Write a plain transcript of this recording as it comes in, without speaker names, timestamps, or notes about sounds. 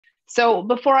So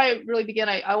before I really begin,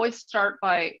 I always start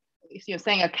by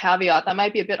saying a caveat that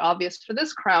might be a bit obvious for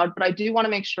this crowd, but I do want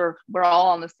to make sure we're all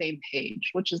on the same page,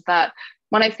 which is that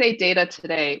when I say data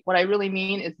today, what I really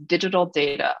mean is digital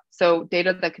data. So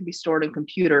data that can be stored in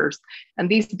computers. And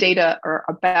these data are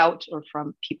about or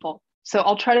from people. So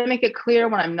I'll try to make it clear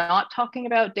when I'm not talking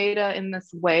about data in this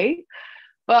way.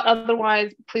 But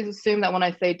otherwise, please assume that when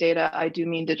I say data, I do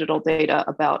mean digital data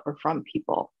about or from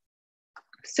people.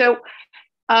 So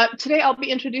today I'll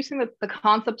be introducing the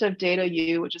concept of data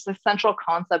U, which is a central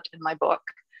concept in my book.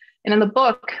 And in the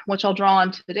book, which I'll draw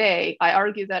on today, I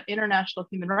argue that international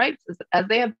human rights, as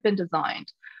they have been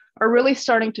designed, are really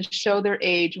starting to show their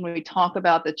age when we talk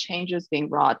about the changes being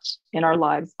wrought in our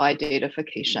lives by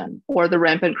datafication, or the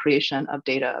rampant creation of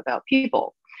data about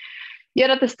people. Yet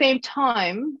at the same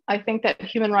time, I think that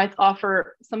human rights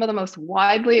offer some of the most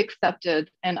widely accepted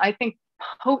and I think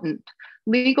potent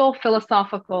legal,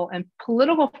 philosophical, and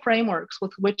political frameworks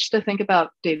with which to think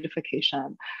about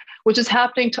datafication, which is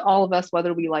happening to all of us,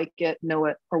 whether we like it, know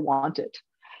it, or want it.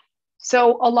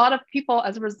 So a lot of people,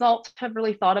 as a result, have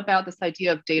really thought about this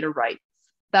idea of data rights.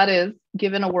 That is,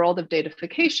 given a world of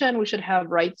datafication, we should have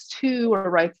rights to or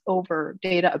rights over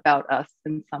data about us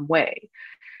in some way.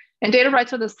 And data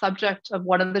rights are the subject of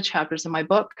one of the chapters in my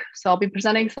book. So I'll be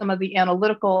presenting some of the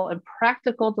analytical and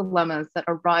practical dilemmas that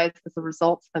arise as a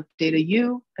result of data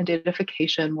U and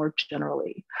datafication more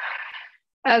generally.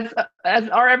 As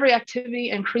our every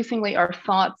activity, increasingly our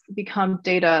thoughts become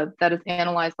data that is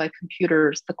analyzed by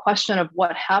computers, the question of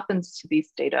what happens to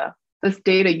these data, this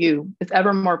data U, is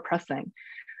ever more pressing.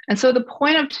 And so the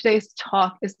point of today's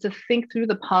talk is to think through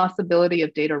the possibility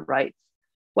of data rights,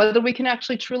 whether we can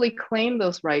actually truly claim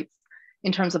those rights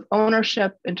in terms of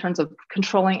ownership, in terms of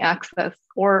controlling access,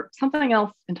 or something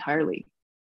else entirely.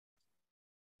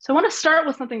 So I want to start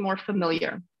with something more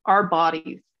familiar, our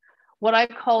bodies, what I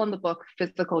call in the book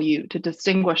physical U, to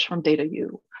distinguish from data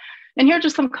U. And here are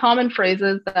just some common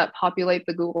phrases that populate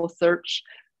the Google search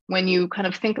when you kind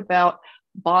of think about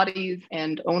bodies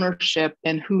and ownership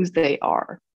and whose they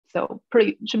are. So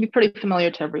should be pretty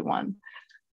familiar to everyone.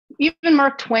 Even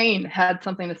Mark Twain had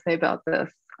something to say about this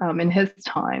in his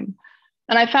time.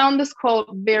 And I found this quote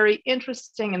very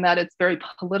interesting in that it's very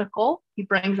political. He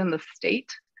brings in the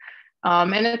state.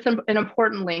 And it's an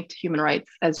important link to human rights,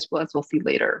 as we'll see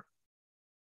later.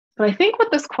 But I think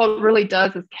what this quote really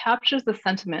does is captures the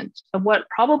sentiment of what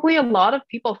probably a lot of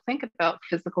people think about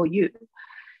physical U.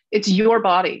 It's your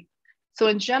body. So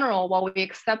in general, while we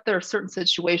accept there are certain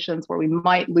situations where we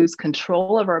might lose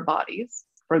control of our bodies,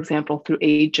 for example, through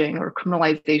aging or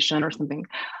criminalization or something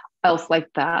else like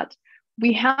that,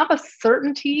 we have a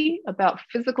certainty about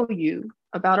physical U,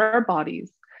 about our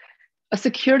bodies, a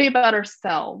security about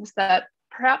ourselves that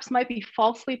perhaps might be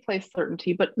falsely placed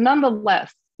certainty, but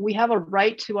nonetheless, we have a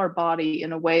right to our body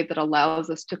in a way that allows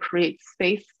us to create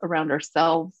space around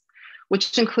ourselves,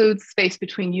 which includes space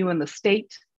between you and the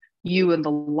state, you and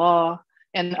the law,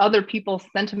 and other people's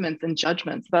sentiments and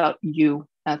judgments about you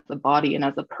as a body and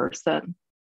as a person.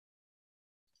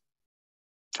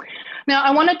 Now,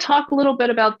 I want to talk a little bit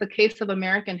about the case of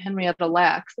American Henrietta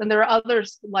Lacks, and there are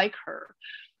others like her,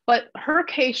 but her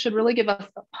case should really give us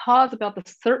a pause about the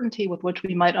certainty with which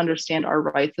we might understand our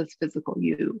rights as physical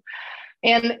U.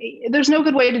 And there's no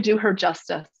good way to do her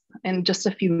justice in just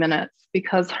a few minutes,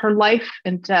 because her life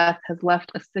and death has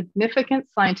left a significant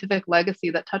scientific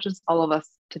legacy that touches all of us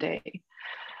today.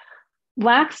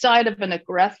 Lacks died of an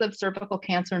aggressive cervical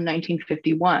cancer in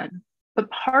 1951, but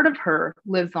part of her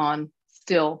lives on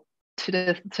still to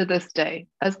this day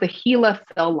as the HeLa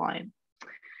cell line.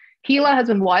 HeLa has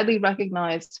been widely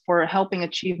recognized for helping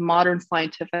achieve modern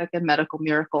scientific and medical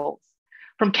miracles,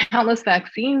 from countless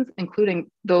vaccines, including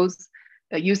those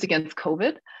used against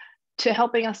COVID, to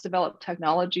helping us develop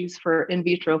technologies for in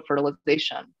vitro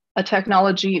fertilization, a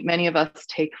technology many of us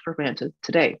take for granted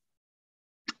today.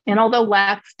 And although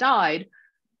Lacks died,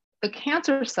 the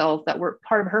cancer cells that were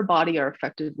part of her body are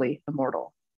effectively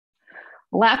immortal.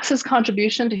 Lacks's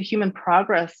contribution to human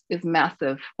progress is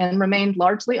massive and remained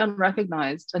largely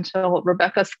unrecognized until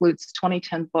Rebecca Skloot's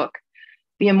 2010 book,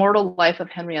 The Immortal Life of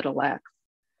Henrietta Lacks.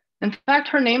 In fact,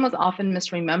 her name was often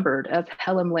misremembered as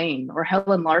Helen Lane or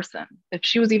Helen Larson, if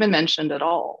she was even mentioned at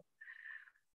all.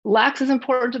 Lacks is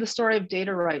important to the story of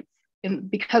data rights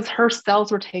because her cells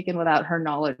were taken without her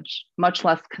knowledge, much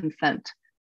less consent,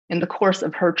 in the course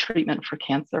of her treatment for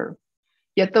cancer.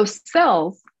 Yet those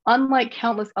cells, unlike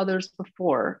countless others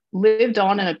before, lived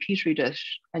on in a petri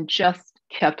dish and just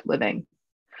kept living.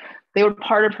 They were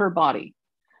part of her body,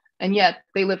 and yet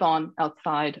they live on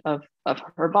outside of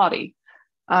her body.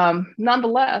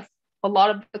 Nonetheless, a lot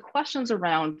of the questions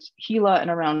around HeLa and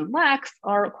around Lax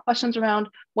are questions around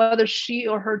whether she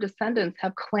or her descendants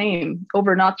have claim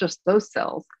over not just those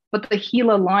cells, but the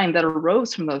HeLa line that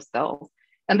arose from those cells,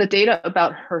 and the data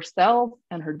about her cells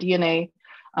and her DNA,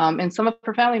 and some of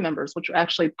her family members, which were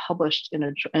actually published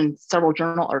in several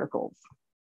journal articles.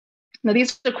 Now,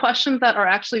 these are questions that are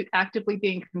actually actively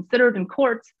being considered in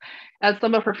courts, as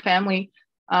some of her family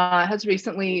has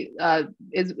recently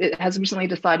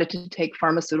decided to take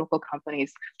pharmaceutical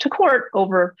companies to court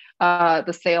over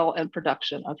the sale and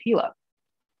production of HeLa.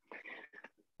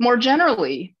 More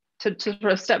generally, to sort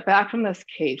of step back from this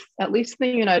case, at least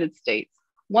in the United States,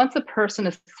 once a person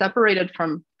is separated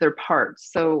from their parts,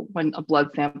 so when a blood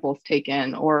sample is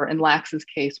taken, or in Lax's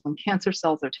case, when cancer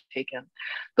cells are taken,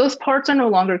 those parts are no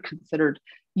longer considered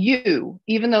you,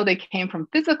 even though they came from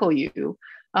physical you.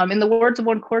 In the words of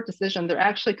one court decision, they're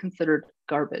actually considered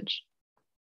garbage.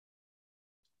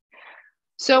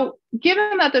 So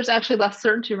given that there's actually less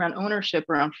certainty around ownership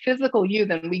around physical you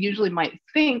than we usually might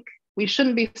think, we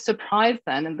shouldn't be surprised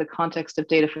then, in the context of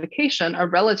datafication, a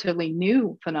relatively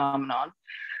new phenomenon,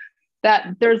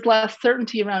 that there's less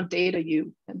certainty around data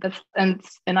you. And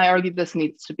I argue this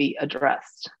needs to be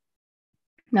addressed.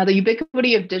 Now, the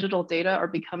ubiquity of digital data are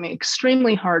becoming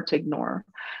extremely hard to ignore.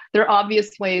 There are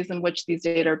obvious ways in which these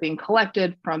data are being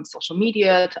collected, from social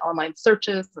media to online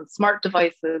searches and smart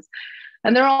devices.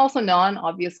 And there are also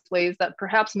non-obvious ways that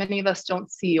perhaps many of us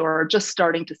don't see or are just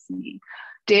starting to see.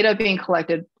 Data being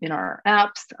collected in our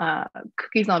apps,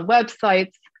 cookies on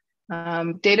websites,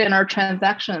 data in our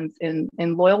transactions, in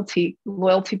loyalty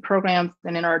programs,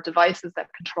 and in our devices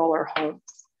that control our homes.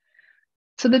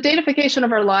 So the datafication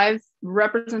of our lives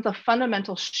represents a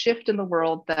fundamental shift in the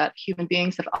world that human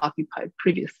beings have occupied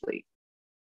previously.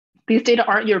 These data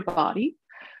aren't your body,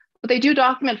 but they do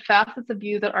document facets of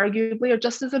you that arguably are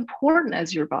just as important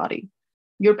as your body: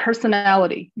 your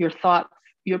personality, your thoughts,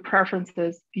 your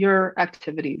preferences, your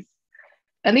activities.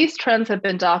 And these trends have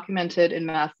been documented in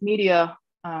mass media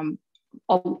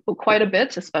quite a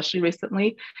bit, especially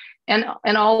recently, and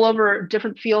all over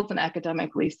different fields in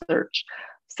academic research.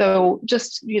 So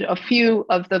just a few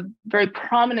of the very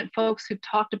prominent folks who've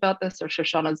talked about this are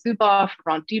Shoshana Zuboff,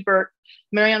 Ron Deibert,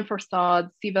 Marianne Forsad,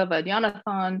 Siva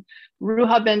Vaidyanathan,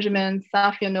 Ruha Benjamin,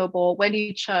 Safia Noble,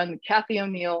 Wendy Chun, Kathy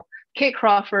O'Neill, Kate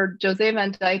Crawford, Jose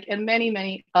Van Dyke, and many,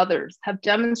 many others have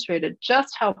demonstrated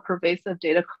just how pervasive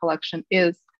data collection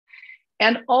is,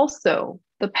 and also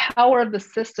the power of the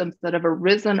systems that have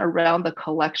arisen around the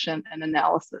collection and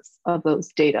analysis of those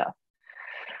data.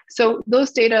 So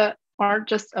those data aren't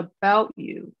just about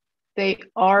you, they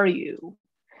are you.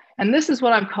 And this is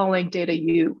what I'm calling data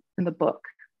you in the book.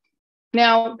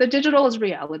 Now, the digital is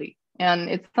reality, and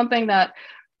it's something that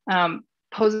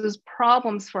poses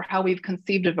problems for how we've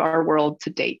conceived of our world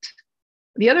to date.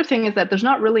 The other thing is that there's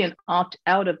not really an opt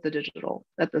out of the digital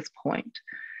at this point.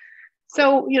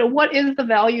 So, what is the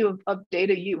value of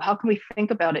data you? How can we think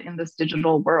about it in this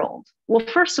digital world? Well,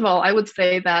 first of all, I would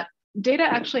say that data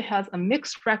actually has a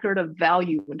mixed record of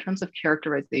value in terms of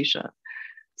characterization.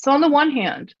 So on the one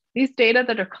hand, these data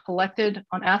that are collected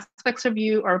on aspects of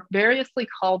you are variously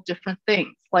called different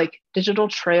things, like digital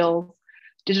trails,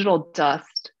 digital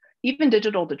dust, even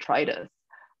digital detritus.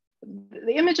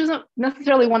 The image isn't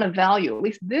necessarily one of value, at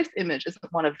least this image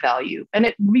isn't one of value. And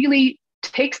it really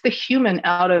takes the human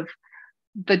out of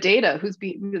the data,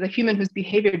 the human whose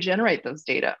behavior generate those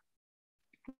data.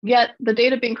 Yet the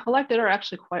data being collected are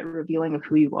actually quite revealing of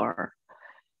who you are.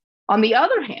 On the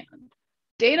other hand,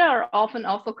 data are often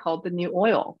also called the new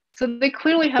oil. So they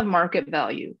clearly have market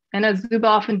value. And as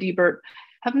Zuboff and Deibert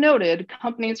have noted,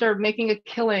 companies are making a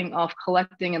killing off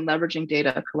collecting and leveraging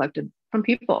data collected from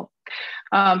people.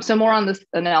 So more on this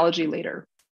analogy later.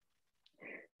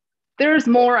 There's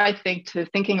more, I think, to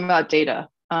thinking about data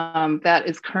that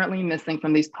is currently missing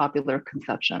from these popular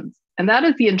conceptions. And that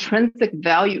is the intrinsic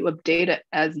value of data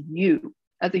as you,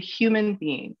 as a human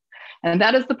being. And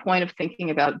that is the point of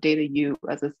thinking about data you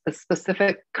as a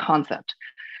specific concept.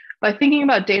 By thinking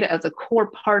about data as a core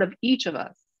part of each of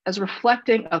us, as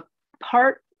reflecting a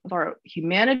part of our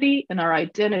humanity and our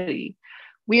identity,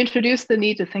 we introduce the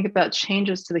need to think about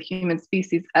changes to the human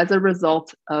species as a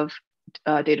result of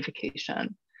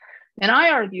datafication. And I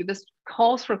argue this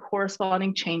calls for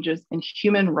corresponding changes in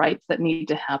human rights that need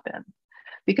to happen.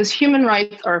 Because human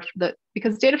rights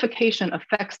because datafication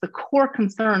affects the core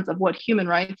concerns of what human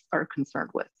rights are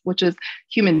concerned with, which is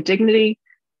human dignity,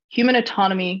 human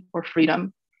autonomy or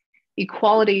freedom,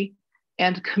 equality,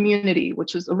 and community,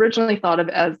 which was originally thought of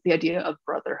as the idea of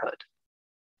brotherhood.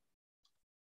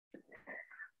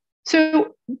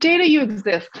 So data you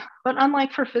exists, but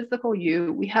unlike for physical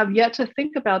you, we have yet to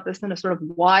think about this in a sort of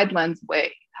wide lens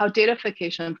way, how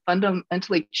datafication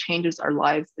fundamentally changes our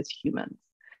lives as humans.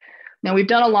 Now, we've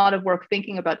done a lot of work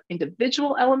thinking about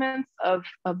individual elements of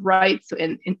rights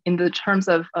in the terms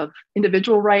of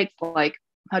individual rights, like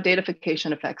how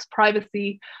datafication affects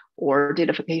privacy or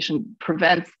datafication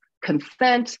prevents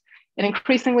consent. And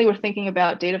increasingly, we're thinking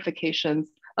about datafication's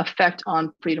effect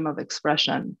on freedom of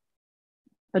expression.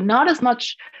 But not as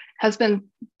much has been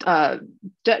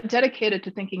dedicated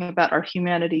to thinking about our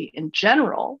humanity in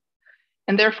general,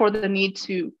 and therefore the need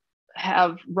to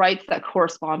have rights that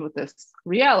correspond with this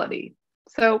reality.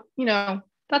 So,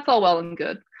 that's all well and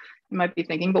good, you might be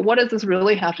thinking, but what does this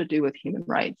really have to do with human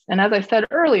rights? And as I said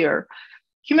earlier,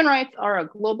 human rights are a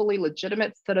globally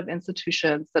legitimate set of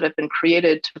institutions that have been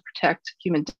created to protect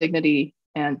human dignity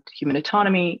and human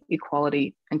autonomy,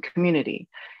 equality, and community.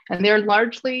 And they're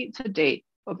largely, to date,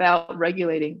 about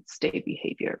regulating state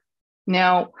behavior.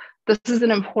 Now, this is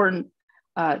an important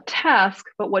task,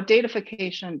 but what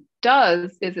datafication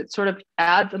does is it sort of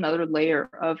adds another layer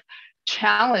of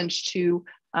challenge to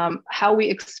how we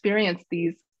experience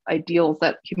these ideals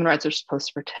that human rights are supposed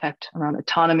to protect around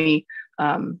autonomy,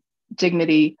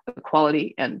 dignity,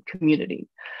 equality, and community.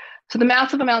 So the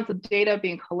massive amounts of data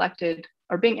being collected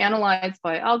are being analyzed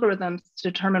by algorithms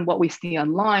to determine what we see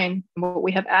online and what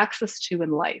we have access to in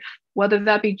life, whether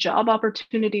that be job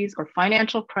opportunities or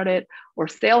financial credit or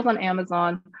sales on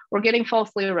Amazon or getting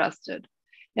falsely arrested.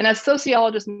 And as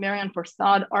sociologist Marianne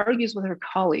Forsad argues with her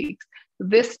colleagues,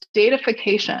 this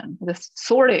datafication, this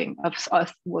sorting of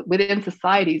us within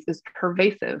societies is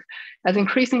pervasive as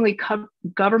increasingly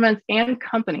governments and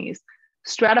companies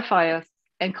stratify us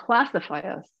and classify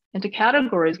us into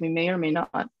categories we may or may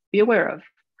not be aware of.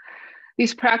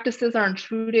 These practices are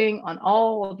intruding on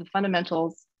all of the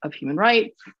fundamentals of human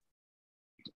rights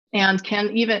and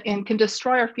can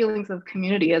destroy our feelings of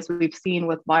community, as we've seen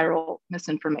with viral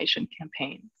misinformation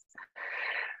campaigns.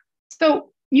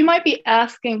 So you might be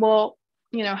asking, well,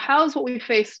 how is what we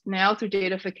face now through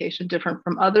datafication different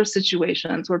from other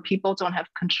situations where people don't have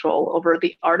control over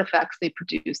the artifacts they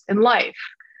produce in life?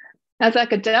 As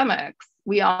academics,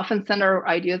 we often send our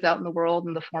ideas out in the world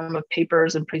in the form of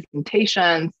papers and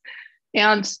presentations.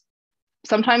 And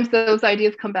sometimes those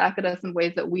ideas come back at us in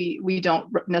ways that we don't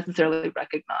necessarily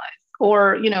recognize.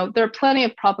 Or, there are plenty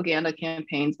of propaganda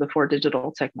campaigns before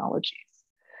digital technologies.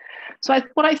 So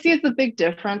what I see as the big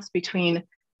difference between,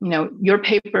 your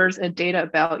papers and data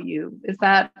about you is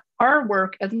that our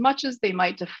work, as much as they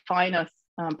might define us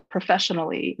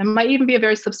professionally and might even be a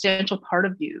very substantial part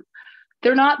of you,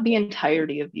 they're not the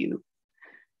entirety of you.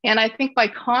 And I think by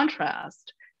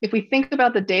contrast, if we think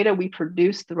about the data we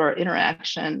produce through our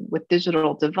interaction with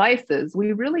digital devices,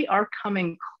 we really are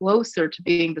coming closer to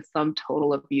being the sum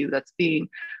total of you that's being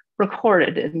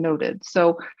recorded and noted.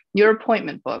 So your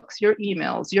appointment books, your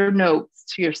emails, your notes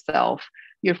to yourself,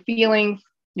 your feelings,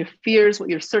 your fears, what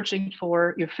you're searching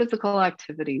for, your physical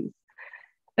activities.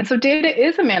 And so data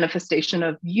is a manifestation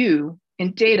of you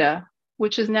in data,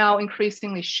 which is now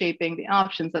increasingly shaping the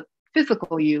options that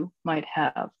physical you might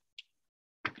have.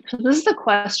 So this is a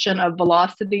question of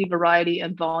velocity, variety,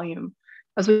 and volume,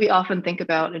 as we often think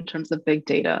about in terms of big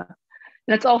data.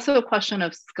 And it's also a question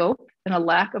of scope and a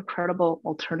lack of credible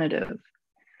alternative.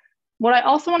 What I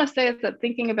also want to say is that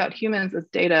thinking about humans as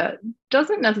data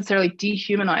doesn't necessarily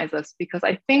dehumanize us, because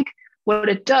I think what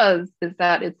it does is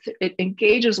that it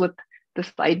engages with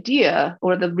this idea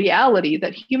or the reality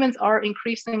that humans are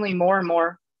increasingly more and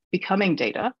more becoming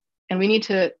data. And we need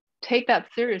to take that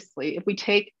seriously if we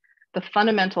take the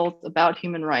fundamentals about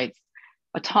human rights,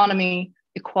 autonomy,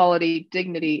 equality,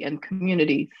 dignity, and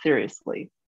community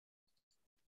seriously.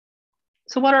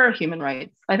 So what are human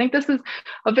rights? I think this is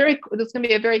going to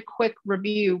be a very quick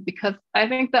review, because I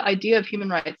think the idea of human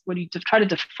rights, when you try to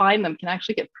define them, can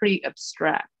actually get pretty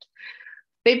abstract.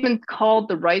 They've been called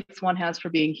the rights one has for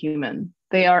being human.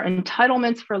 They are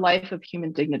entitlements for life of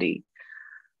human dignity.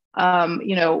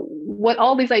 What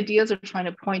all these ideas are trying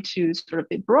to point to sort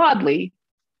of broadly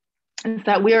is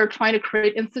that we are trying to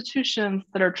create institutions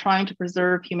that are trying to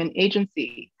preserve human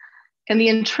agency and the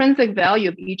intrinsic value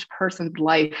of each person's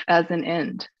life as an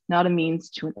end, not a means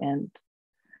to an end.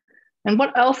 And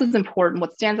what else is important,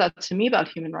 what stands out to me about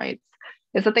human rights,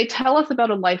 is that they tell us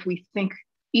about a life we think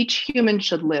each human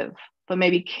should live, but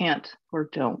maybe can't or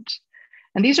don't.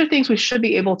 And these are things we should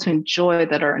be able to enjoy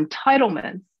that are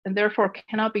entitlements and therefore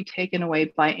cannot be taken away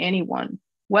by anyone,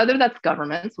 whether that's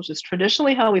governments, which is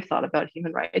traditionally how we've thought about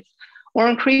human rights, or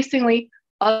increasingly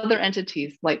other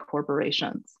entities like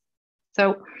corporations.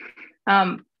 So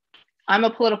I'm a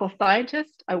political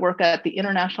scientist. I work at the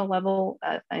international level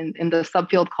in the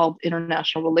subfield called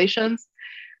international relations.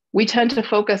 We tend to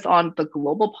focus on the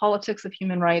global politics of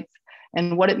human rights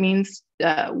and what it means,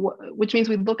 which means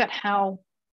we look at how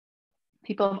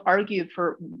people have argued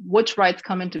for which rights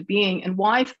come into being and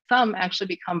why some actually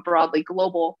become broadly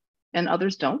global and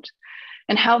others don't,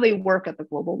 and how they work at the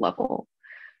global level.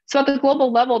 So at the global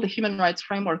level, the human rights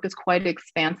framework is quite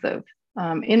expansive.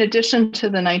 In addition to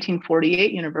the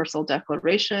 1948 Universal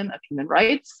Declaration of Human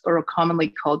Rights, or commonly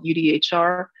called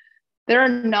UDHR, there are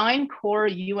 9 core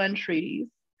UN treaties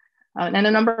and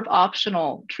a number of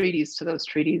optional treaties to those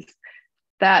treaties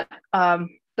that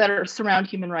are surround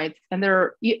human rights. And there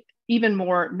are even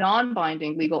more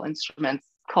non-binding legal instruments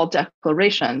called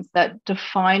declarations that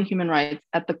define human rights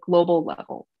at the global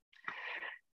level.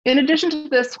 In addition to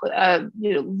this,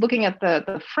 looking at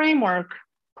the framework,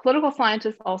 political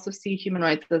scientists also see human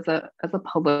rights as a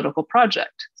political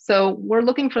project. So we're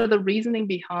looking for the reasoning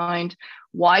behind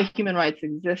why human rights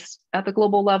exist at the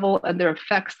global level and their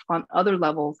effects on other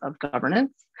levels of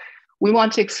governance. We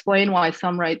want to explain why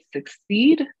some rights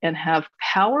succeed and have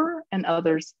power and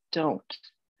others don't.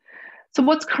 So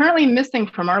what's currently missing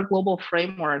from our global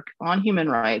framework on human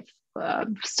rights,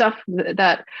 stuff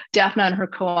that Daphna and her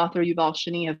co-author Yuval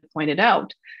Shany have pointed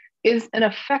out, is an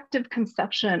effective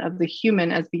conception of the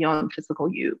human as beyond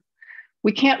physical you.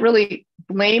 We can't really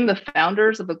blame the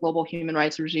founders of the global human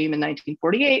rights regime in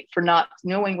 1948 for not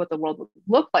knowing what the world would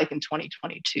look like in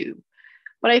 2022.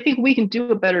 But I think we can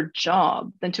do a better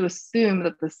job than to assume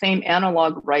that the same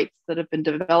analog rights that have been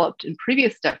developed in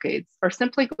previous decades are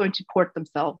simply going to port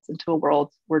themselves into a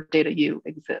world where data U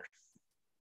exists.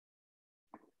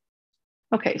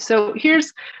 Okay, so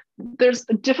there's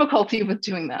a difficulty with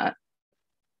doing that.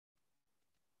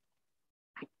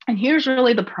 And here's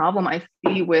really the problem I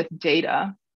see with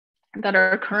data that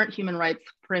our current human rights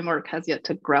framework has yet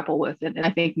to grapple with, and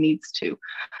I think needs to.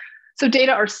 So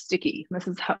data are sticky. This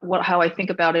is how I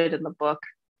think about it in the book.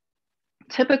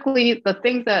 Typically, the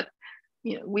things that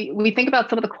we think about,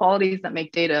 some of the qualities that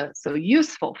make data so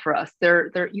useful for us,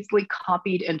 they're easily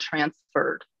copied and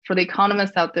transferred. For the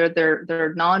economists out there,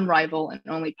 they're non-rival and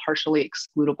only partially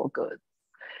excludable goods.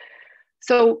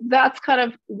 So that's kind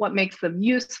of what makes them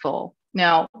useful.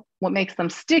 Now, what makes them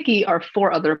sticky are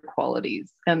 4 other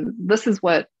qualities. And this is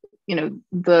what,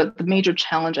 the major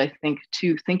challenge, I think,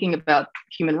 to thinking about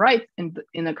human rights in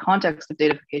the context of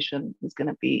datafication is going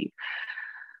to be.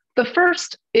 The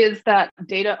first is that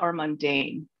data are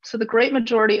mundane. So the great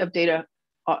majority of data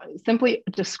simply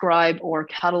describe or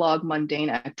catalog mundane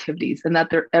activities, and that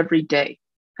they're everyday.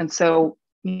 And so,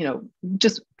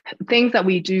 just things that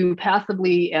we do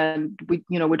passively and we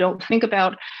don't think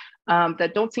about,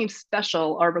 that don't seem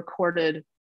special, are recorded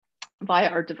via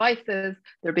our devices.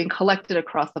 They're being collected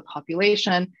across the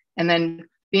population, and then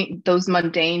those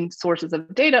mundane sources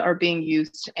of data are being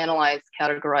used to analyze,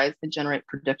 categorize, and generate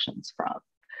predictions from.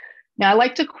 Now, I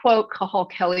like to quote Cathal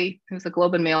Kelly, who's a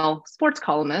Globe and Mail sports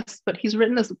columnist, but he's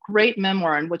written this great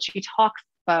memoir in which he talks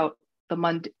about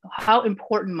how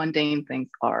important mundane things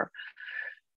are.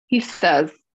 He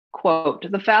says, quote,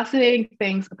 "The fascinating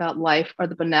things about life are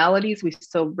the banalities we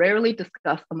so rarely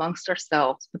discuss amongst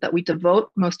ourselves, but that we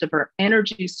devote most of our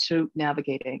energies to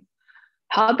navigating.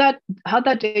 How'd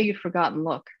that day you've forgotten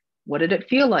look? What did it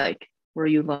feel like? Were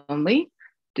you lonely?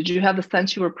 Did you have the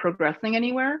sense you were progressing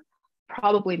anywhere?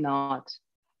 Probably not.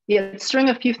 Yet string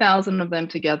a few thousand of them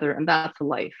together and that's a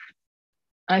life."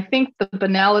 I think the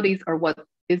banalities are what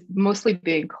is mostly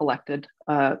being collected,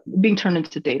 being turned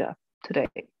into data today.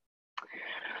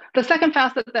 The second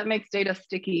facet that makes data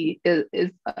sticky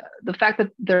is the fact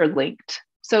that they're linked.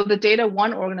 So the data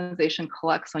one organization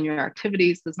collects on your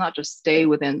activities does not just stay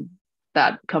within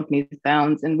that company's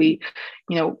bounds. And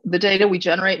the data we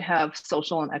generate have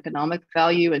social and economic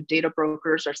value, and data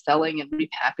brokers are selling and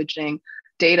repackaging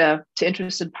data to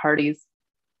interested parties.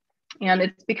 And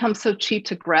it's become so cheap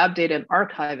to grab data and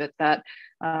archive it that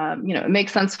it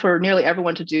makes sense for nearly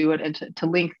everyone to do it and to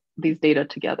link these data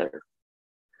together.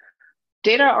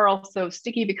 Data are also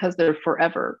sticky because they're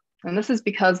forever. And this is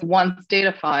because once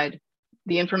datafied,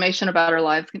 the information about our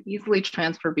lives can easily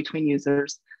transfer between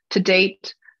users. To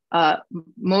date,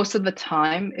 most of the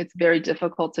time, it's very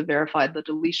difficult to verify the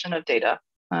deletion of data.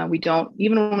 We don't,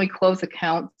 even when we close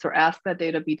accounts or ask that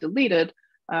data be deleted,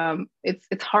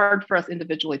 it's hard for us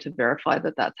individually to verify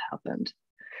that that's happened.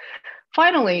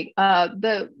 Finally,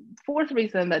 the fourth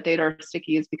reason that data are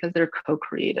sticky is because they're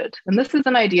co-created. And this is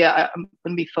an idea I'm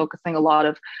going to be focusing a lot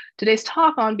of today's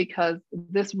talk on, because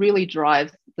this really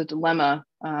drives the dilemma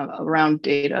around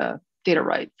data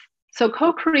rights. So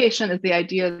co-creation is the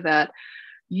idea that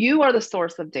you are the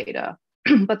source of data,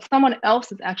 but someone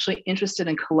else is actually interested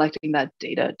in collecting that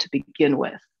data to begin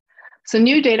with. So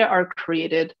new data are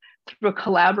created through a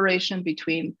collaboration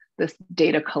between this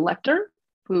data collector,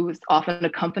 who is often a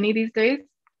company these days,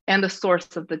 and the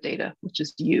source of the data, which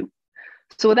is you.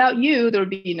 So without you, there would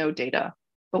be no data.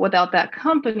 But without that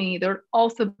company, there would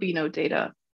also be no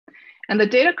data. And the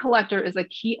data collector is a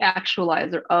key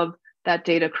actualizer of that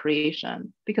data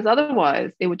creation, because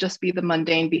otherwise it would just be the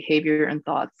mundane behavior and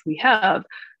thoughts we have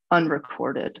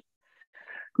unrecorded.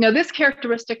 Now, this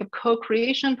characteristic of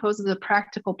co-creation poses a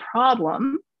practical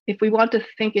problem if we want to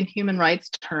think in human rights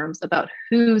terms about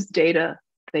whose data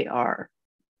they are.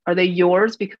 Are they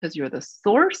yours because you're the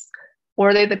source, or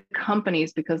are they the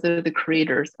companies because they're the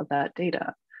creators of that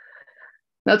data?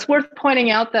 Now, it's worth pointing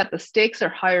out that the stakes are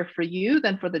higher for you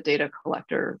than for the data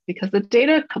collector, because the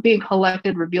data being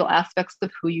collected reveal aspects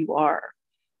of who you are.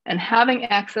 And having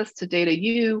access to data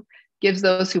you gives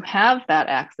those who have that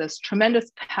access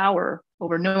tremendous power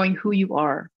over knowing who you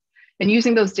are and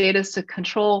using those data to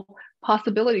control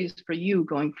possibilities for you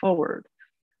going forward.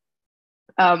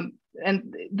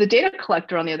 And the data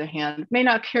collector, on the other hand, may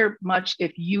not care much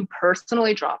if you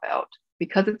personally drop out,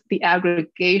 because it's the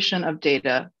aggregation of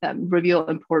data that reveal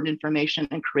important information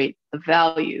and create the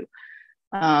value.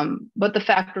 But the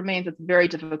fact remains, it's very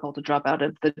difficult to drop out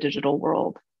of the digital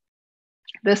world.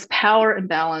 This power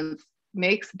imbalance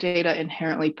makes data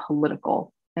inherently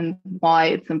political, and why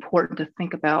it's important to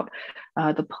think about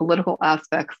the political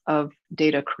aspects of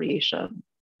data creation.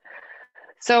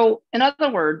 So in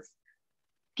other words,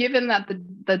 given that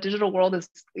the digital world is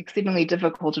exceedingly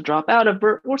difficult to drop out of,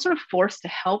 we're sort of forced to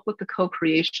help with the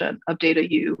co-creation of data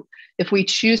you if we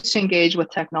choose to engage with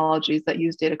technologies that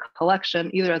use data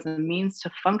collection either as a means to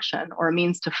function or a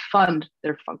means to fund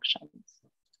their functions.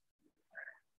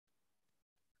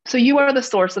 So you are the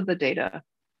source of the data,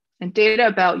 and data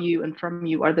about you and from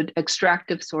you are the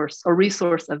extractive source or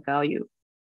resource of value.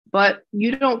 But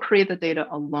you don't create the data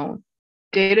alone.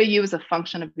 Data you is a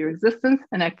function of your existence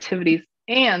and activities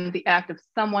and the act of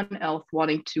someone else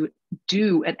wanting to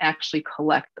do and actually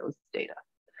collect those data.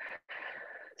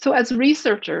 So as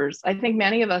researchers, I think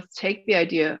many of us take the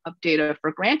idea of data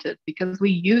for granted because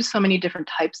we use so many different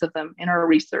types of them in our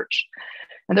research.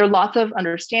 And there are lots of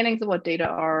understandings of what data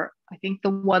are. I think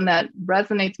the one that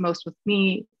resonates most with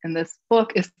me in this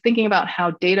book is thinking about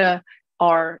how data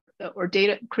are, or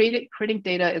creating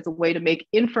data is a way to make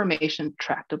information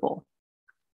tractable.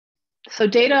 So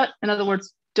data, in other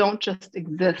words, don't just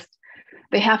exist.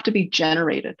 They have to be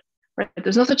generated, right?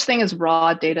 There's no such thing as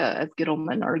raw data, as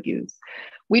Gittleman argues.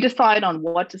 We decide on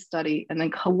what to study and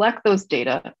then collect those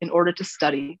data in order to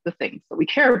study the things that we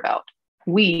care about.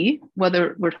 We,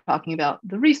 whether we're talking about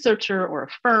the researcher or a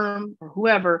firm or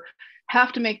whoever,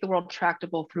 have to make the world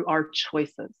tractable through our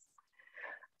choices.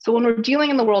 So when we're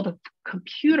dealing in the world of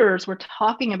computers, we're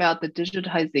talking about the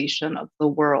digitization of the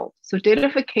world. So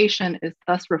datafication is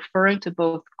thus referring to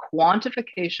both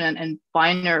quantification and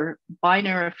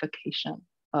binarification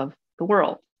of the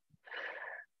world.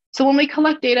 So when we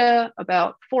collect data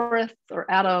about forests or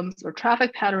atoms or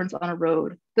traffic patterns on a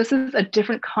road, this is a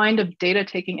different kind of data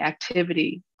taking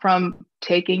activity from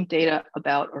taking data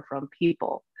about or from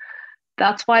people.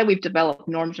 That's why we've developed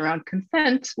norms around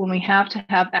consent when we have to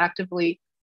have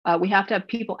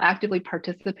people actively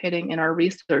participating in our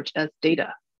research as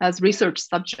data, as research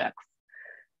subjects.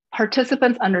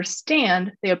 Participants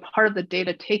understand they are part of the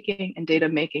data taking and data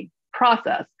making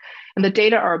process, and the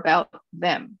data are about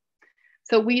them.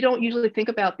 So we don't usually think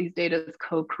about these data as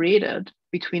co-created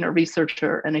between a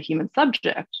researcher and a human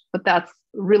subject, but that's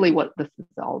really what this is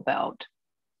all about.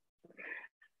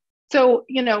 So,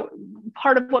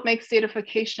 part of what makes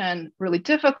datafication really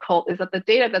difficult is that the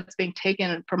data that's being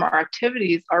taken from our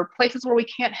activities are places where we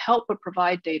can't help but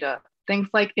provide data. Things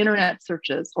like internet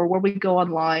searches, or where we go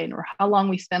online, or how long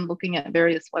we spend looking at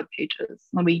various web pages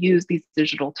when we use these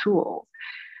digital tools.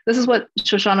 This is what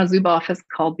Shoshana Zuboff has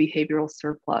called behavioral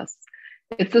surplus.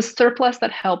 It's a surplus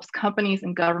that helps companies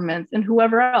and governments and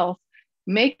whoever else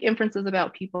make inferences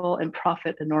about people and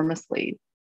profit enormously.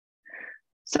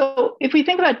 So if we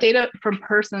think about data from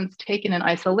persons taken in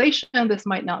isolation, this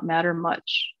might not matter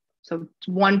much. So it's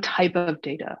one type of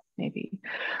data, maybe.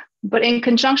 But in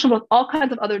conjunction with all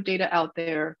kinds of other data out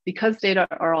there, because data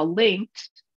are all linked,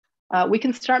 we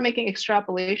can start making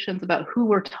extrapolations about who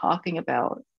we're talking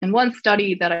about. And one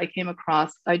study that I came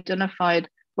across identified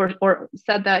or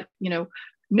said that,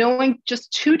 knowing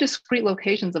just 2 discrete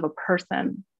locations of a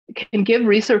person can give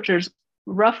researchers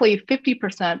roughly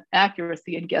 50%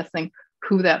 accuracy in guessing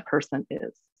who that person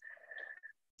is.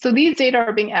 So these data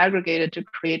are being aggregated to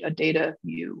create a data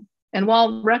view. And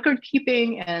while record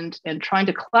keeping and trying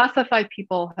to classify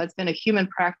people has been a human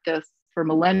practice for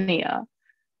millennia,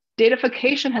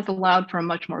 datafication has allowed for a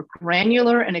much more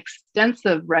granular and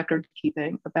extensive record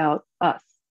keeping about us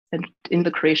and in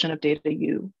the creation of data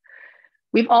U.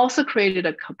 We've also created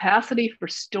a capacity for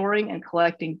storing and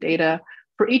collecting data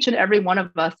for each and every one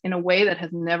of us in a way that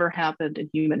has never happened in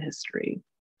human history.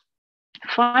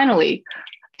 Finally,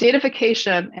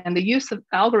 datafication and the use of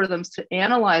algorithms to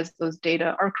analyze those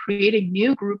data are creating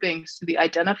new groupings to the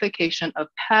identification of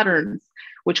patterns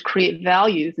which create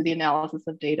value through the analysis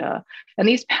of data. And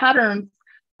these patterns,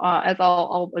 as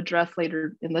I'll address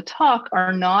later in the talk,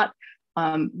 are not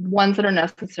ones that are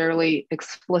necessarily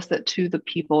explicit to the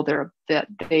people that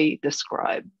they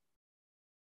describe.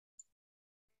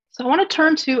 So I want to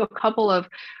turn to a couple of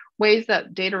ways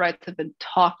that data rights have been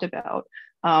talked about.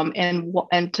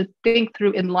 And to think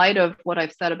through, in light of what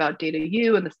I've said about data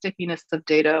U and the stickiness of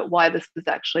data, why this is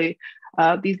actually,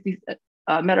 these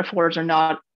metaphors are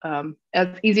not as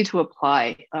easy to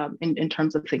apply in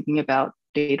terms of thinking about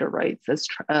data rights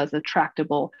as a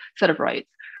tractable set of rights.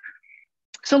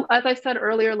 So as I said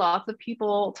earlier, lots of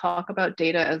people talk about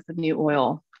data as the new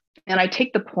oil. And I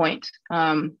take the point. There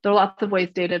are lots of ways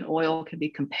data and oil can be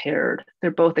compared. They're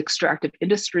both extractive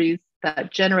industries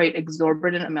that generate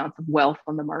exorbitant amounts of wealth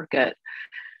on the market.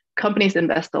 Companies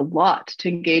invest a lot to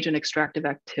engage in extractive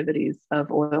activities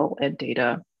of oil and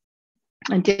data.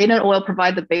 And data and oil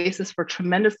provide the basis for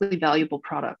tremendously valuable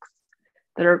products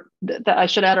that I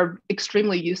should add are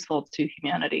extremely useful to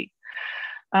humanity.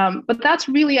 But that's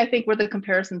really, I think, where the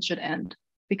comparison should end,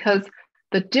 because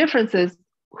the difference is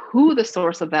who the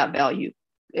source of that value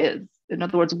is. In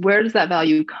other words, where does that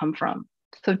value come from?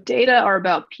 So data are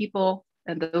about people,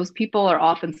 and those people are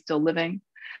often still living.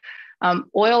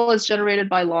 Oil is generated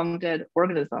by long dead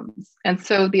organisms. And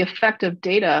so the effect of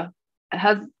data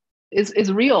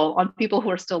is real on people who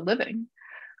are still living.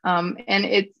 And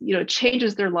it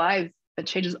changes their lives, it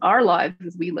changes our lives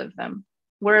as we live them.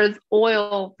 Whereas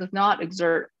oil does not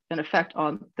exert an effect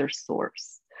on their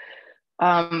source.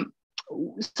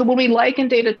 So when we liken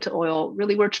data to oil,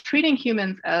 really we're treating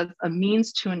humans as a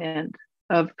means to an end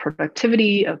of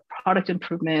productivity, of product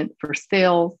improvement, for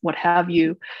sales, what have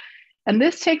you. And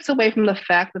this takes away from the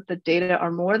fact that the data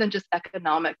are more than just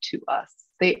economic to us.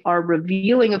 They are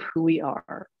revealing of who we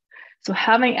are. So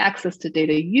having access to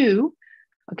data U,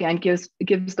 again, gives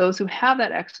those who have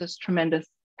that access tremendous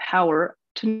power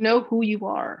to know who you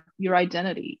are, your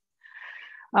identity.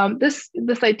 This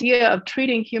idea of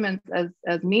treating humans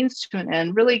as means to an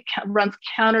end really runs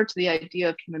counter to the idea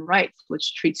of human rights,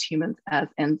 which treats humans as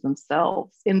ends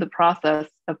themselves in the process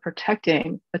of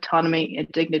protecting autonomy and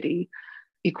dignity,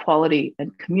 equality,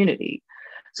 and community.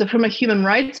 So from a human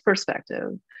rights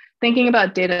perspective, thinking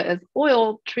about data as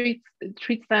oil treats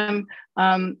them,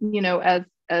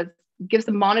 as gives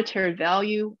them monetary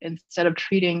value instead of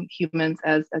treating humans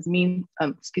as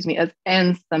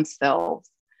ends themselves.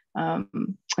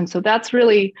 And so that's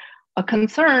really a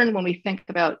concern when we think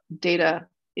about data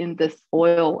in this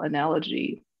oil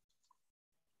analogy.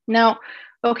 Now,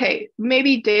 okay,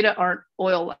 maybe data aren't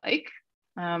oil-like,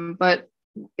 but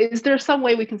is there some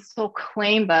way we can still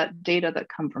claim that data that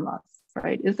come from us,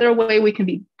 right? Is there a way we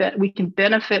can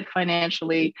benefit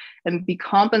financially and be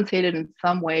compensated in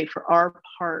some way for our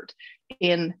part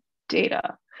in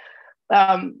data?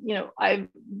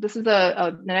 This is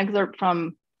an excerpt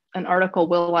from an article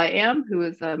will.i.am, who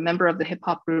is a member of the hip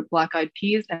hop group Black Eyed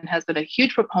Peas and has been a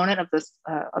huge proponent of this,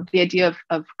 of the idea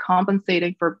of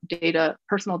compensating for data,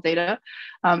 personal data.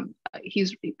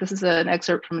 This is an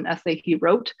excerpt from an essay he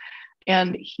wrote,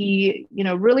 and he,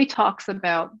 really talks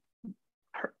about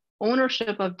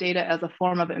ownership of data as a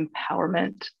form of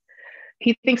empowerment.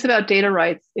 He thinks about data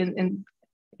rights in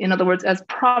other words, as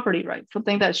property rights,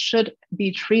 something that should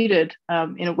be treated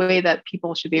in a way that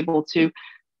people should be able to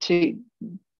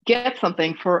get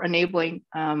something for enabling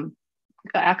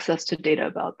access to data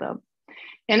about them.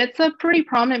 And it's a pretty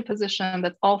prominent position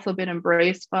that's also been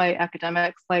embraced by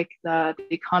academics like the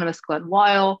economist Glenn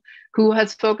Weil, who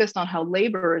has focused on how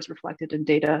labor is reflected in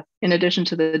data, in addition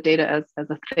to the data as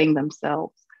a thing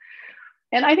themselves.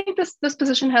 And I think this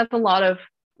position has a lot of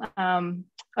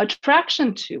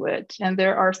attraction to it. And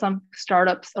there are some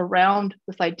startups around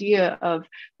this idea of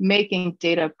making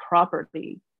data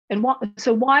property. And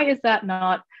why is that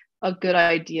not a good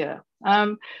idea?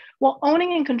 Well,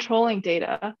 owning and controlling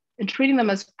data and treating them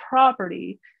as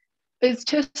property is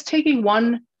just taking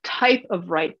one type of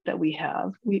right that we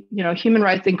have. Human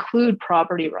rights include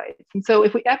property rights. And so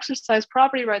if we exercise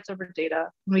property rights over data,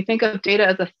 when we think of data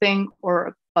as a thing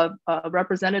or a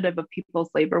representative of people's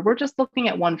labor, we're just looking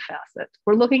at one facet.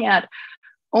 We're looking at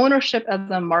ownership as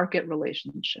a market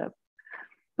relationship.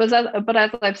 But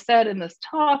as I've said in this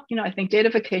talk, I think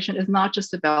datafication is not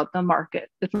just about the market.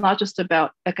 It's not just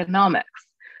about economics.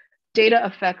 Data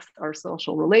affects our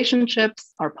social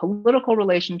relationships, our political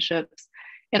relationships,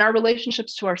 and our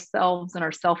relationships to ourselves and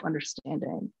our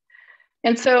self-understanding.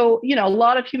 And so, a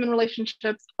lot of human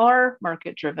relationships are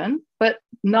market-driven, but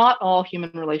not all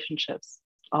human relationships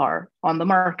are on the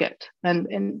market.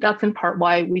 And that's in part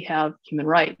why we have human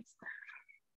rights.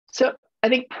 So I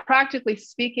think practically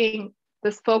speaking,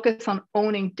 this focus on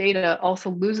owning data also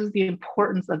loses the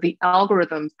importance of the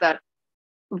algorithms that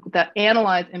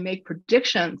analyze and make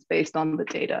predictions based on the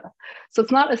data. So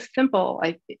it's not as simple,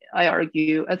 I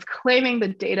argue, as claiming the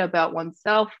data about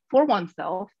oneself for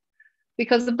oneself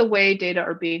because of the way data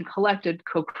are being collected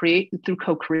through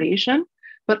co-creation,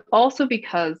 but also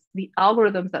because the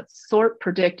algorithms that sort,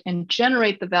 predict, and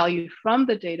generate the value from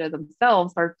the data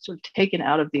themselves are sort of taken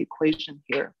out of the equation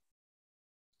here.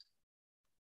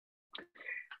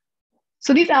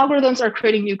 So these algorithms are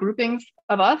creating new groupings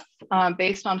of us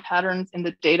based on patterns in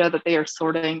the data that they are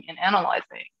sorting and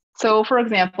analyzing. So for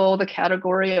example, the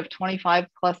category of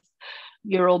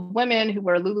 25-plus-year-old women who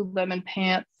wear Lululemon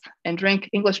pants and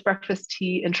drink English breakfast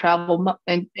tea and travel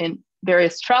in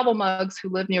various travel mugs who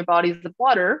live near bodies of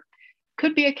water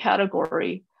could be a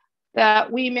category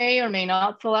that we may or may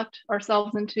not select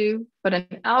ourselves into, but an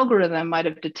algorithm might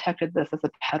have detected this as a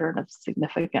pattern of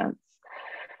significance.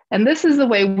 And this is the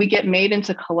way we get made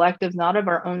into collectives, not of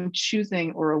our own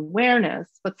choosing or awareness,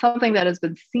 but something that has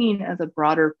been seen as a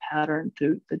broader pattern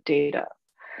through the data.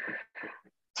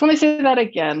 So let me say that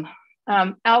again.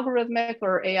 Algorithmic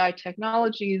or AI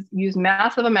technologies use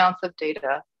massive amounts of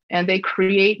data, and they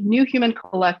create new human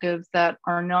collectives that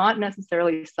are not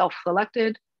necessarily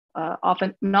self-selected,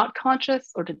 often not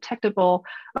conscious or detectable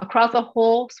across a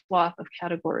whole swath of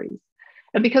categories.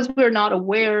 And because we're not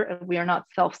aware and we are not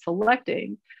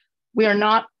self-selecting, we are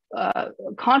not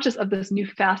conscious of this new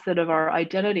facet of our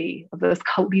identity, of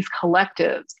these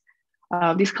collectives.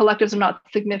 These collectives are not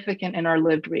significant in our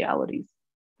lived realities,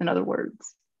 in other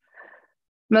words.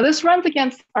 Now, this runs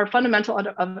against our fundamental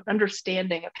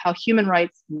understanding of how human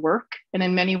rights work, and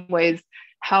in many ways,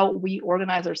 how we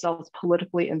organize ourselves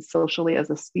politically and socially as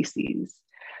a species.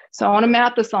 So I want to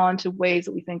map this on to ways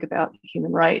that we think about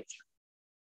human rights.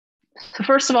 So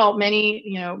first of all, many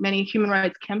human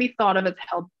rights can be thought of as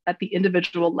held at the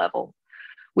individual level.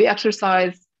 We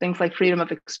exercise things like freedom of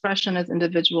expression as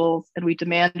individuals, and we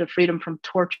demand a freedom from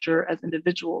torture as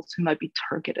individuals who might be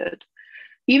targeted.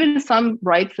 Even some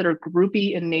rights that are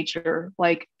groupy in nature,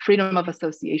 like freedom of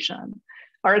association,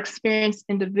 are experienced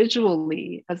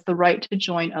individually as the right to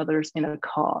join others in a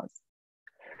cause.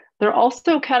 There are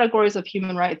also categories of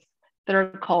human rights that are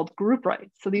called group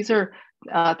rights. So these are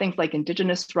things like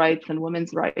indigenous rights and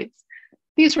women's rights.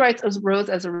 These rights arose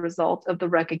as a result of the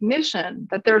recognition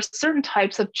that there are certain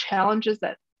types of challenges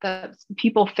that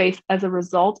people face as a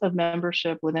result of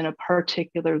membership within a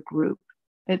particular group.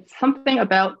 It's something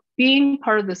about being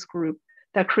part of this group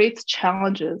that creates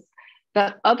challenges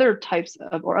that other types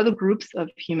of or other groups of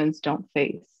humans don't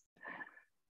face.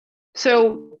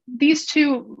 So these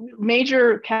two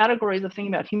major categories of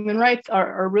thinking about human rights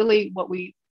are really what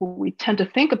we tend to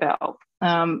think about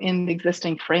in the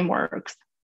existing frameworks.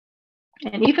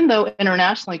 And even though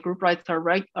internationally group rights are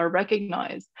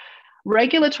recognized,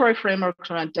 regulatory frameworks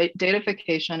around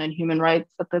datafication and human rights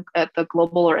at the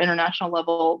global or international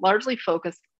level largely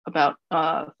focus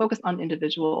on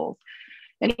individuals.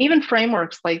 And even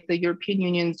frameworks like the European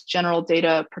Union's General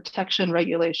Data Protection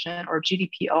Regulation, or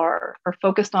GDPR, are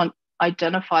focused on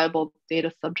identifiable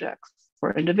data subjects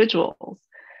or individuals.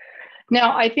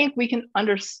 Now, I think we can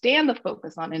understand the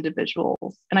focus on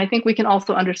individuals, and I think we can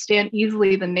also understand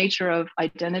easily the nature of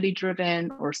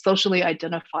identity-driven or socially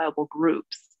identifiable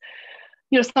groups.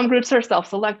 Some groups are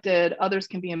self-selected, others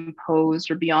can be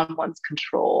imposed or beyond one's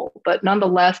control, but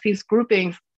nonetheless, these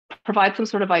groupings provide some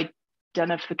sort of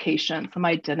identification, some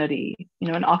identity,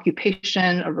 an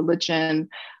occupation, a religion,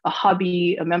 a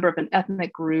hobby, a member of an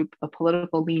ethnic group, a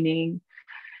political leaning.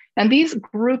 And these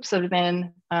groups have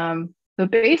been the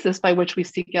basis by which we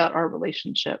seek out our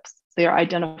relationships. They are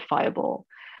identifiable.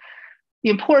 The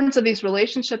importance of these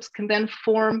relationships can then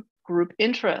form group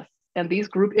interests, and these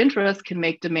group interests can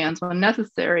make demands when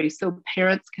necessary. So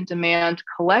parents can demand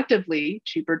collectively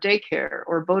cheaper daycare,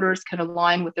 or voters can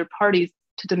align with their parties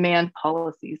to demand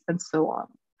policies, and so on.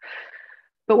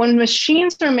 But when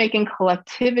machines are making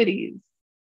collectivities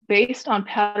based on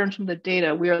patterns from the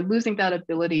data, we are losing that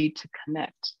ability to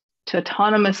connect, to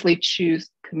autonomously choose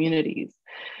communities.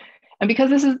 And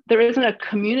because there isn't a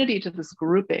community to this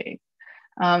grouping,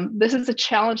 This is a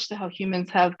challenge to how humans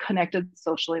have connected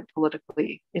socially and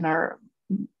politically in our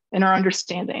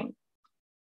understanding.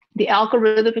 The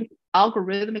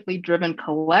algorithmically driven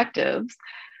collectives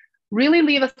really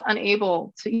leave us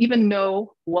unable to even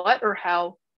know what or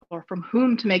how or from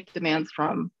whom to make demands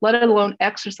from, let alone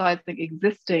exercising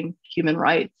existing human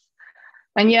rights.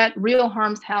 And yet, real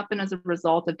harms happen as a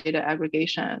result of data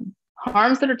aggregation,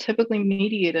 harms that are typically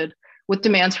mediated with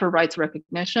demands for rights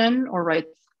recognition or rights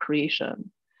creation.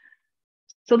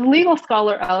 So the legal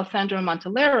scholar Alessandro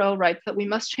Mantelero writes that we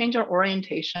must change our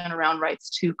orientation around rights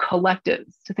to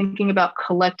collectives, to thinking about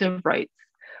collective rights,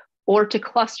 or to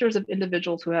clusters of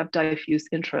individuals who have diffuse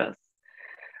interests.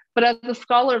 But as a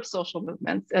scholar of social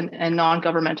movements and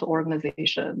non-governmental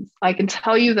organizations, I can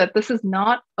tell you that this is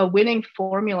not a winning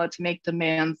formula to make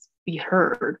demands be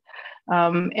heard.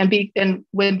 And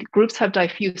when groups have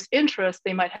diffuse interests,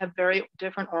 they might have very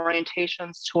different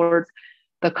orientations towards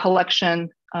the collection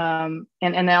and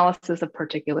analysis of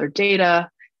particular data,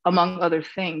 among other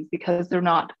things, because they're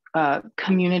not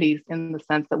communities in the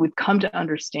sense that we've come to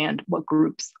understand what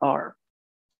groups are.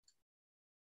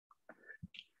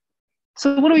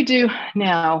 So what do we do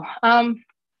now?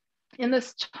 In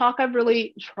this talk, I've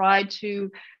really tried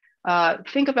to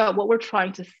think about what we're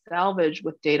trying to salvage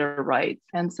with data rights.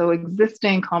 And so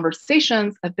existing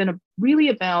conversations have been really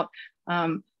about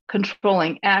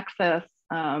controlling access,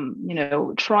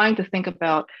 trying to think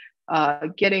about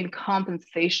getting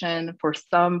compensation for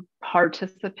some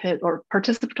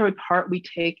participatory part we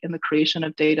take in the creation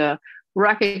of data,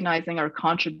 recognizing our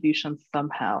contributions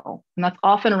somehow. And that's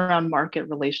often around market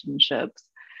relationships.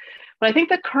 But I think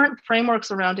the current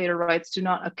frameworks around data rights do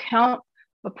not account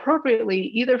appropriately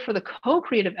either for the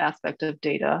co-creative aspect of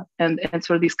data and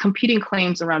sort of these competing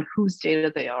claims around whose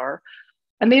data they are.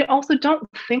 And they also don't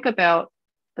think about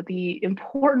the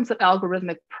importance of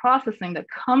algorithmic processing that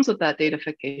comes with that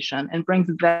datafication and brings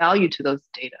value to those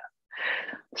data.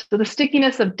 So the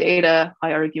stickiness of data,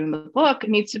 I argue in the book,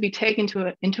 needs to be taken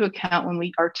into account when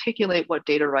we articulate what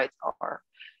data rights are.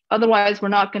 Otherwise, we're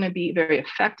not going to be very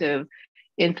effective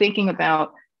in thinking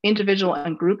about individual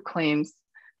and group claims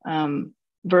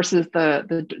versus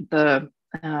the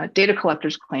data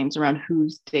collectors' claims around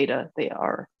whose data they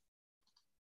are.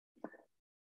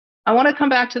 I want to come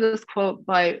back to this quote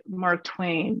by Mark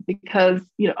Twain because,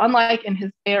 unlike in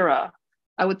his era,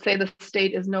 I would say the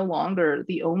state is no longer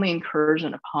the only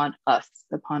incursion upon us,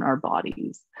 upon our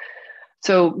bodies.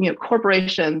 So,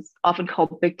 corporations, often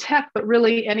called big tech, but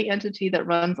really any entity that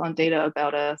runs on data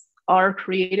about us, are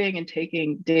creating and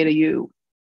taking data you.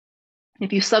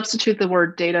 If you substitute the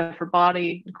word data for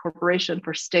body and corporation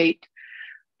for state,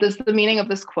 does the meaning of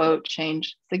this quote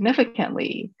change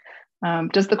significantly?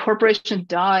 Does the corporation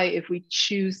die if we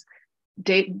choose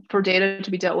for data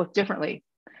to be dealt with differently?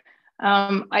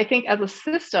 I think as a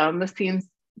system, this seems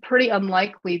pretty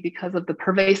unlikely because of the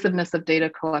pervasiveness of data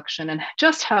collection and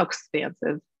just how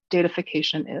expansive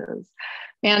datafication is.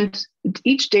 And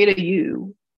each data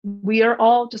you, we are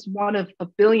all just one of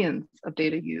billions of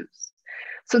data use.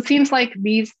 So it seems like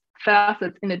these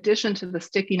facets, in addition to the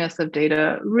stickiness of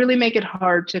data, really make it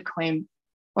hard to claim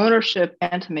ownership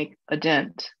and to make a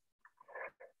dent.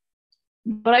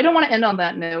 But I don't want to end on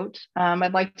that note.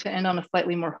 I'd like to end on a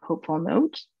slightly more hopeful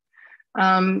note.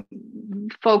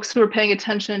 Folks who are paying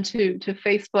attention to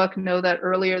Facebook know that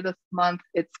earlier this month,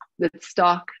 its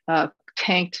stock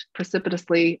tanked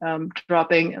precipitously,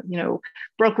 dropping,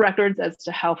 broke records as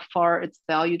to how far its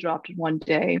value dropped in one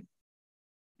day.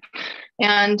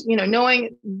 And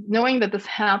knowing that this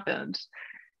happened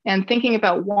and thinking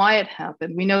about why it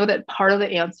happened, we know that part of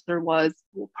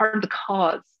the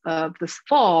cause of this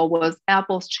fall was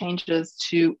Apple's changes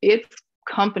to its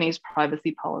company's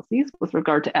privacy policies with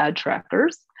regard to ad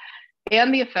trackers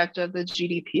and the effect of the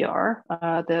GDPR,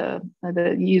 the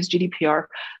EU's GDPR.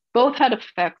 Both had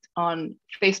effect on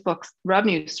Facebook's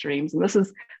revenue streams. And this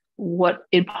is what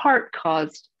in part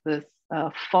caused this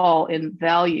fall in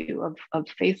value of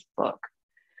Facebook.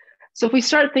 So if we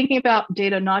start thinking about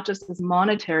data not just as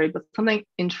monetary, but something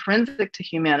intrinsic to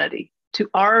humanity, to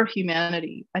our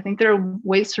humanity, I think there are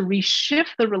ways to reshift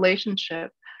the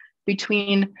relationship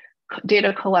between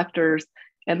data collectors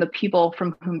and the people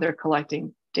from whom they're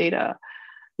collecting data.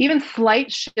 Even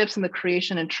slight shifts in the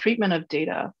creation and treatment of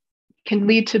data can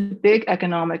lead to big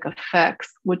economic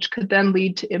effects, which could then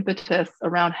lead to impetus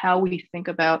around how we think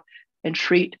about and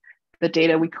treat the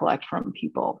data we collect from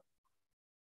people.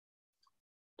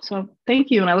 So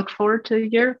thank you, and I look forward to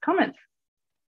your comments.